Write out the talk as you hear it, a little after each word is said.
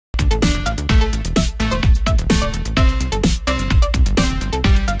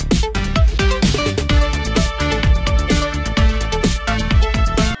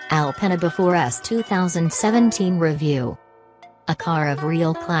Alpina B4 S 2017 review. A car of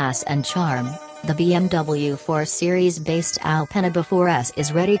real class and charm, the BMW 4 Series-based Alpina B4 S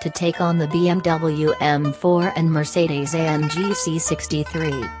is ready to take on the BMW M4 and Mercedes-AMG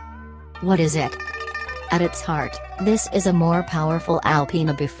C63. What is it? At its heart, this is a more powerful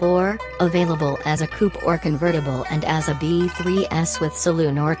Alpina B4, available as a coupe or convertible and as a B3 S with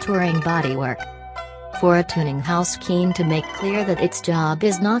saloon or touring bodywork. For a tuning house keen to make clear that its job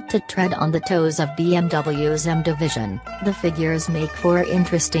is not to tread on the toes of BMW's M division, the figures make for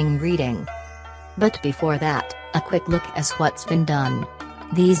interesting reading. But before that, a quick look at what's been done.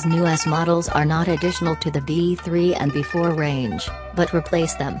 These new S models are not additional to the B3 and B4 range, but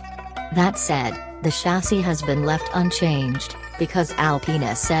replace them. That said, the chassis has been left unchanged, because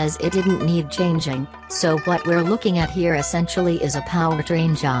Alpina says it didn't need changing, so what we're looking at here essentially is a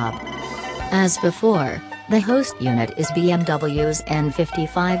powertrain job. As before, the host unit is BMW's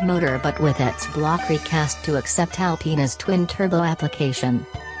N55 motor but with its block recast to accept Alpina's twin-turbo application.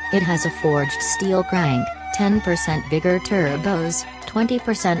 It has a forged steel crank, 10% bigger turbos,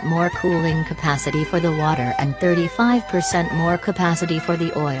 20% more cooling capacity for the water and 35% more capacity for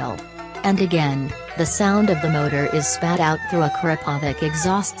the oil. And again, the sound of the motor is spat out through a Karapovic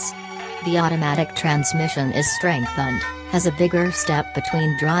exhausts. The automatic transmission is strengthened, has a bigger step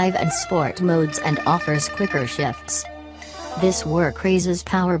between drive and sport modes and offers quicker shifts. This work raises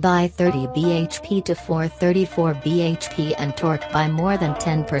power by 30 bhp to 434 bhp and torque by more than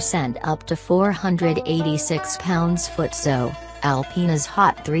 10% up to 486 pounds-foot. So, Alpina's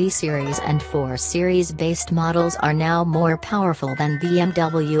Hot 3 Series and 4 Series based models are now more powerful than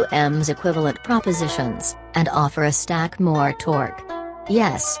BMW M's equivalent propositions, and offer a stack more torque.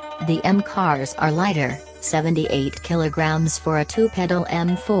 Yes, the M cars are lighter, 78 kilograms for a two-pedal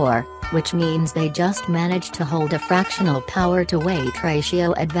M4, which means they just managed to hold a fractional power-to-weight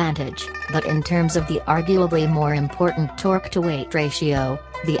ratio advantage, but in terms of the arguably more important torque-to-weight ratio,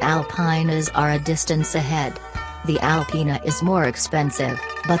 the Alpinas are a distance ahead. The Alpina is more expensive,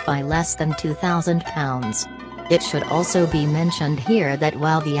 but by less than £2,000. It should also be mentioned here that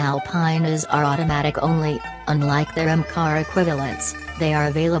while the Alpinas are automatic only, unlike their M-car equivalents, they are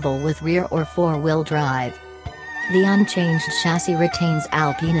available with rear or four-wheel drive. The unchanged chassis retains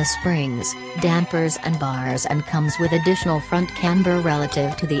Alpina springs, dampers and bars and comes with additional front camber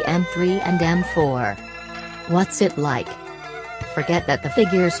relative to the M3 and M4. What's it like? Forget that the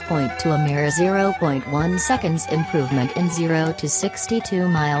figures point to a mere 0.1 seconds improvement in 0 to 62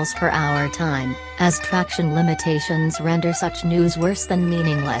 miles per hour time, as traction limitations render such news worse than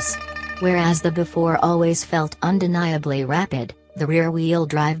meaningless. Whereas the B4 always felt undeniably rapid, the rear-wheel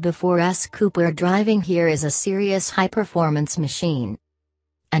drive B4 S coupe we're driving here is a serious high-performance machine.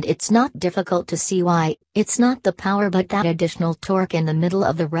 And it's not difficult to see why. It's not the power but that additional torque in the middle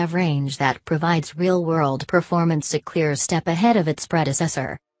of the rev range that provides real-world performance a clear step ahead of its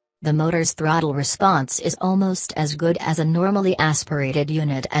predecessor. The motor's throttle response is almost as good as a normally aspirated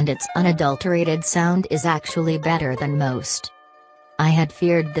unit and its unadulterated sound is actually better than most. I had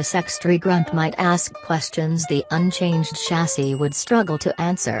feared this extra grunt might ask questions the unchanged chassis would struggle to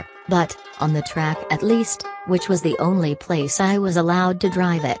answer, but, on the track at least, which was the only place I was allowed to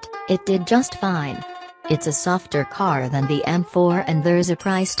drive it, it did just fine. It's a softer car than the M4 and there's a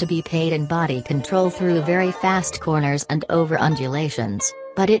price to be paid in body control through very fast corners and over undulations,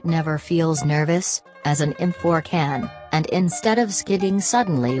 but it never feels nervous, as an M4 can, and instead of skidding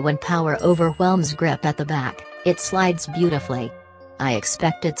suddenly when power overwhelms grip at the back, it slides beautifully. I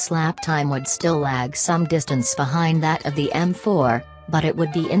expected lap time would still lag some distance behind that of the M4, but it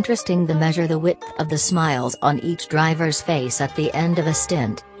would be interesting to measure the width of the smiles on each driver's face at the end of a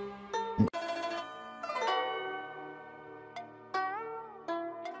stint.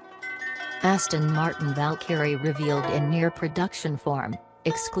 Aston Martin Valkyrie revealed in near production form,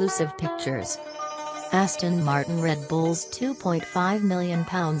 exclusive pictures. Aston Martin Red Bull's £2.5 million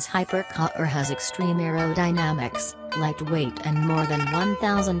hypercar has extreme aerodynamics, lightweight and more than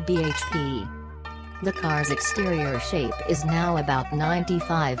 1000 bhp. The car's exterior shape is now about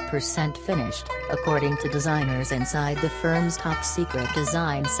 95% finished, according to designers inside the firm's top-secret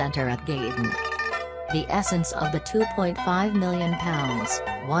design center at Gaydon. The essence of the £2.5 million,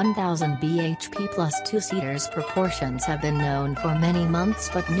 1000 bhp plus two-seaters proportions have been known for many months,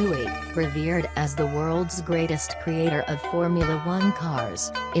 but Newey, revered as the world's greatest creator of Formula One cars,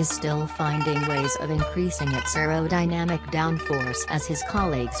 is still finding ways of increasing its aerodynamic downforce as his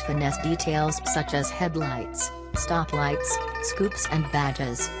colleagues finesse details such as headlights, stoplights, scoops and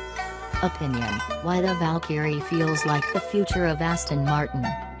badges. Opinion: why the Valkyrie feels like the future of Aston Martin.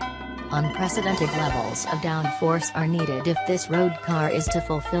 Unprecedented levels of downforce are needed if this road car is to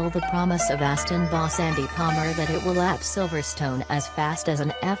fulfill the promise of Aston boss Andy Palmer that it will lap Silverstone as fast as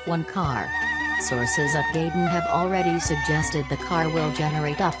an F1 car. Sources at Gaydon have already suggested the car will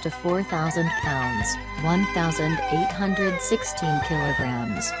generate up to 4,000 pounds, 1,816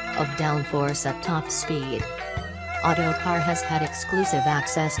 kilograms, of downforce at top speed. Autocar has had exclusive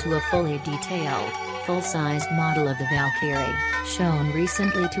access to a fully detailed, full-sized model of the Valkyrie, shown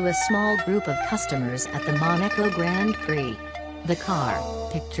recently to a small group of customers at the Monaco Grand Prix. The car,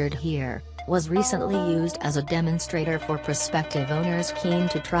 pictured here, was recently used as a demonstrator for prospective owners keen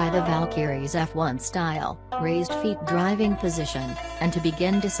to try the Valkyrie's F1 style, raised feet driving position, and to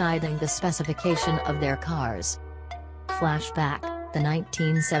begin deciding the specification of their cars. Flashback: the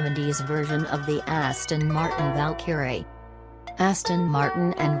 1970s version of the Aston Martin Valkyrie. Aston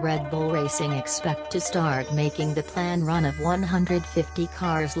Martin and Red Bull Racing expect to start making the planned run of 150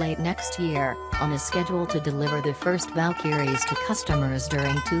 cars late next year, on a schedule to deliver the first Valkyries to customers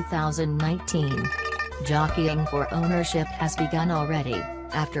during 2019. Jockeying for ownership has begun already,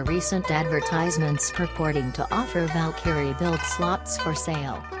 after recent advertisements purporting to offer Valkyrie build slots for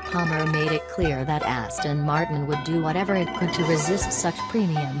sale. Palmer made it clear that Aston Martin would do whatever it could to resist such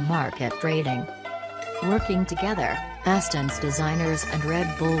premium market trading. Working together, Aston's designers and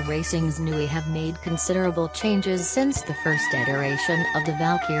Red Bull Racing's Nui have made considerable changes since the first iteration of the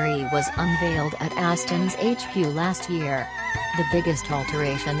Valkyrie was unveiled at Aston's HQ last year. The biggest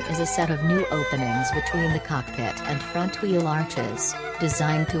alteration is a set of new openings between the cockpit and front wheel arches,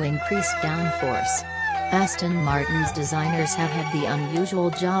 designed to increase downforce. Aston Martin's designers have had the unusual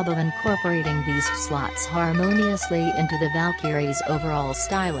job of incorporating these slots harmoniously into the Valkyrie's overall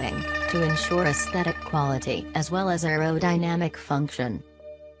styling, to ensure aesthetic quality as well as aerodynamic function.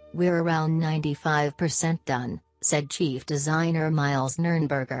 "We're around 95% done," said chief designer Miles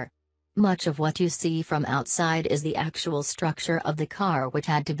Nürnberger. "Much of what you see from outside is the actual structure of the car, which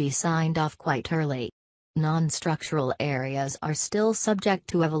had to be signed off quite early. Non-structural areas are still subject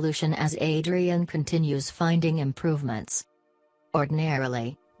to evolution as Adrian continues finding improvements.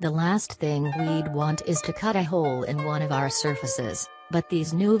 Ordinarily, the last thing we'd want is to cut a hole in one of our surfaces, but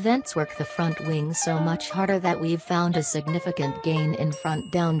these new vents work the front wing so much harder that we've found a significant gain in front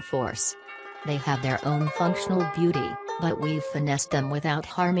downforce. They have their own functional beauty, but we've finessed them without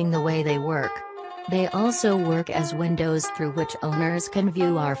harming the way they work. They also work as windows through which owners can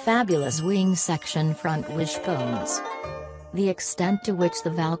view our fabulous wing section front wishbones." The extent to which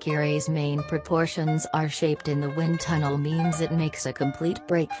the Valkyrie's main proportions are shaped in the wind tunnel means it makes a complete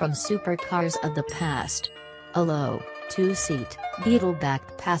break from supercars of the past. A low, two-seat,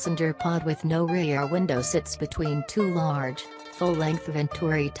 beetle-backed passenger pod with no rear window sits between two large, full-length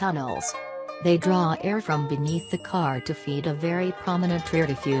Venturi tunnels. They draw air from beneath the car to feed a very prominent rear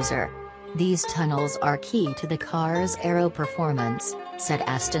diffuser. "These tunnels are key to the car's aero performance," said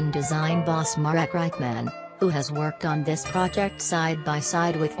Aston design boss Marek Reichman, who has worked on this project side by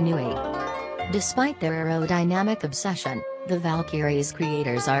side with Nui. Despite their aerodynamic obsession, the Valkyrie's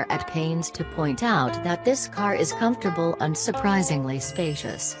creators are at pains to point out that this car is comfortable and surprisingly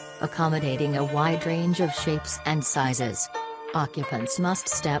spacious, accommodating a wide range of shapes and sizes. Occupants must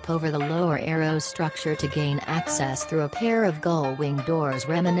step over the lower aero structure to gain access through a pair of gull-wing doors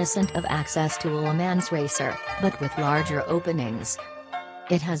reminiscent of access to a Le Mans racer, but with larger openings.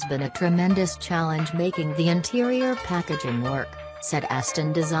 "It has been a tremendous challenge making the interior packaging work," said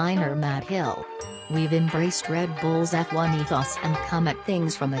Aston designer Matt Hill. "We've embraced Red Bull's F1 ethos and come at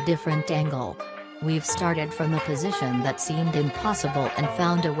things from a different angle. We've started from a position that seemed impossible and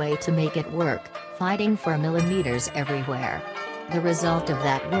found a way to make it work, fighting for millimeters everywhere. The result of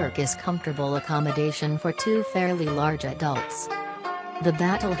that work is comfortable accommodation for two fairly large adults. The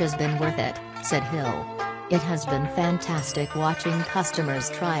battle has been worth it," said Hill. "It has been fantastic watching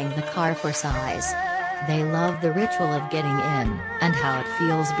customers trying the car for size. They love the ritual of getting in, and how it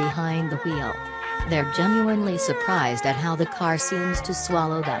feels behind the wheel. They're genuinely surprised at how the car seems to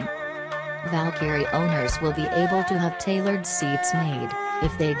swallow them." Valkyrie owners will be able to have tailored seats made,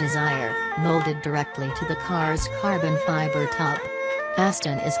 if they desire, molded directly to the car's carbon fiber top.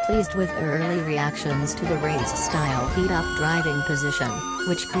 Aston is pleased with early reactions to the race-style heat-up driving position,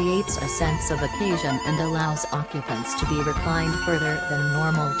 which creates a sense of occasion and allows occupants to be reclined further than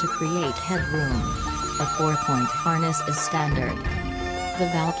normal to create headroom. A 4-point harness is standard. The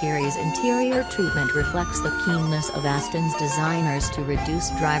Valkyrie's interior treatment reflects the keenness of Aston's designers to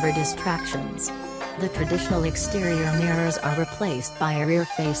reduce driver distractions. The traditional exterior mirrors are replaced by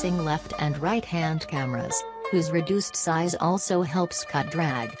rear-facing left and right-hand cameras, whose reduced size also helps cut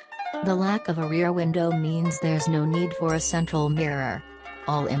drag. The lack of a rear window means there's no need for a central mirror.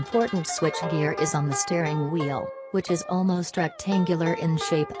 All important switchgear is on the steering wheel, which is almost rectangular in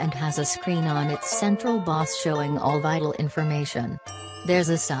shape and has a screen on its central boss showing all vital information. There's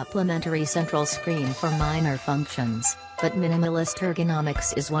a supplementary central screen for minor functions, but minimalist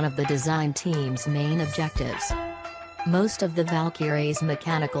ergonomics is one of the design team's main objectives. Most of the Valkyrie's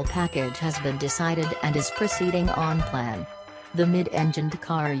mechanical package has been decided and is proceeding on plan. The mid-engined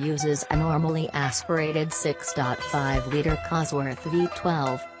car uses a normally aspirated 6.5-liter Cosworth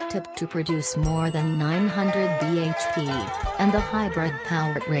V12, tipped to produce more than 900 bhp, and the hybrid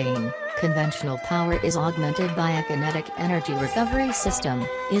powertrain, conventional power is augmented by a kinetic energy recovery system,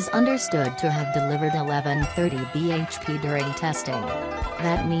 is understood to have delivered 1130 bhp during testing.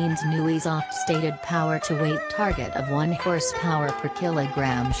 That means NUI's oft-stated power-to-weight target of 1 horsepower per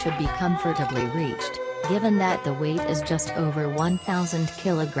kilogram should be comfortably reached, given that the weight is just over 1,000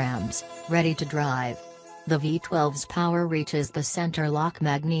 kilograms, ready to drive. The V12's power reaches the center-lock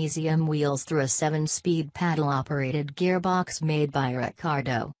magnesium wheels through a 7-speed paddle-operated gearbox made by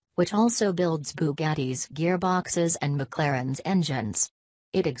Ricardo, which also builds Bugatti's gearboxes and McLaren's engines.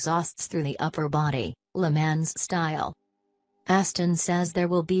 It exhausts through the upper body, Le Mans style. Aston says there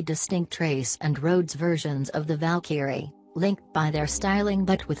will be distinct race and roads versions of the Valkyrie, linked by their styling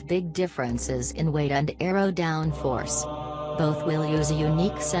but with big differences in weight and aero downforce. Both will use a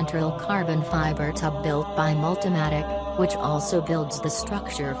unique central carbon fiber tub built by Multimatic, which also builds the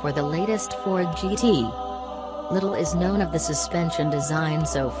structure for the latest Ford GT. Little is known of the suspension design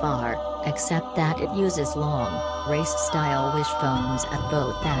so far, except that it uses long, race-style wishbones at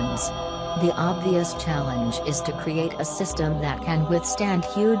both ends. The obvious challenge is to create a system that can withstand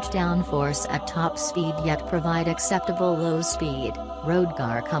huge downforce at top speed yet provide acceptable low-speed, road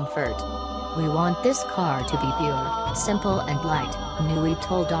car comfort. "We want this car to be pure, simple and light," NUI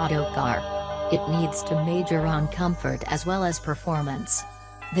told Autocar. "It needs to major on comfort as well as performance.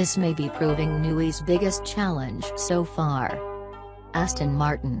 This may be proving NUI's biggest challenge so far." Aston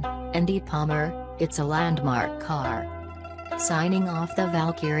Martin, Andy Palmer, it's a landmark car. Signing off the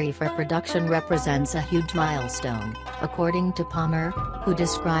Valkyrie for production represents a huge milestone, according to Palmer, who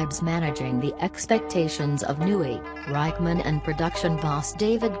describes managing the expectations of NUI, Reichman and production boss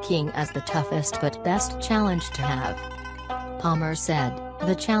David King as the toughest but best challenge to have. Palmer said,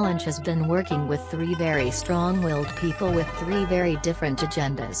 "The challenge has been working with 3 very strong-willed people with 3 very different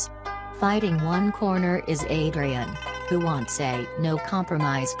agendas. Fighting one corner is Adrian, who wants a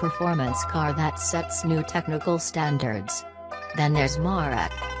no-compromise performance car that sets new technical standards. Then there's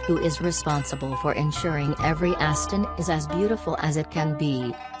Marek, who is responsible for ensuring every Aston is as beautiful as it can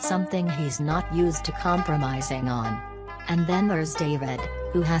be, something he's not used to compromising on. And then there's David,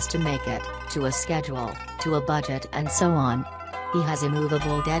 who has to make it, to a schedule, to a budget and so on. He has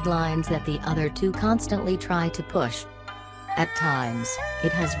immovable deadlines that the other 2 constantly try to push. At times,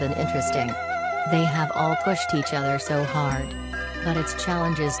 it has been interesting. They have all pushed each other so hard. But it's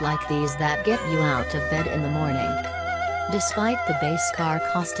challenges like these that get you out of bed in the morning." Despite the base car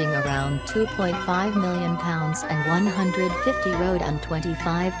costing around £2.5 million and 150 road and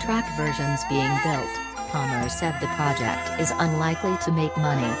 25 track versions being built, Palmer said the project is unlikely to make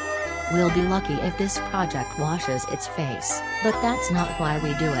money. "We'll be lucky if this project washes its face, but that's not why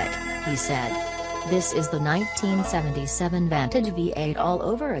we do it," he said. This is the 1977 Vantage V8 all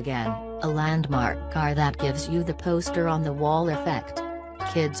over again, a landmark car that gives you the poster-on-the-wall effect.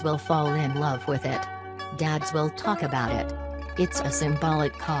 Kids will fall in love with it. Dads will talk about it. It's a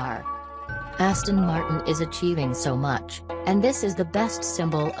symbolic car. Aston Martin is achieving so much, and this is the best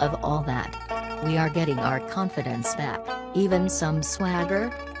symbol of all that. We are getting our confidence back, even some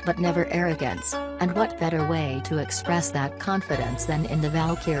swagger, but never arrogance, and what better way to express that confidence than in the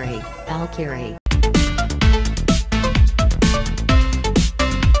Valkyrie.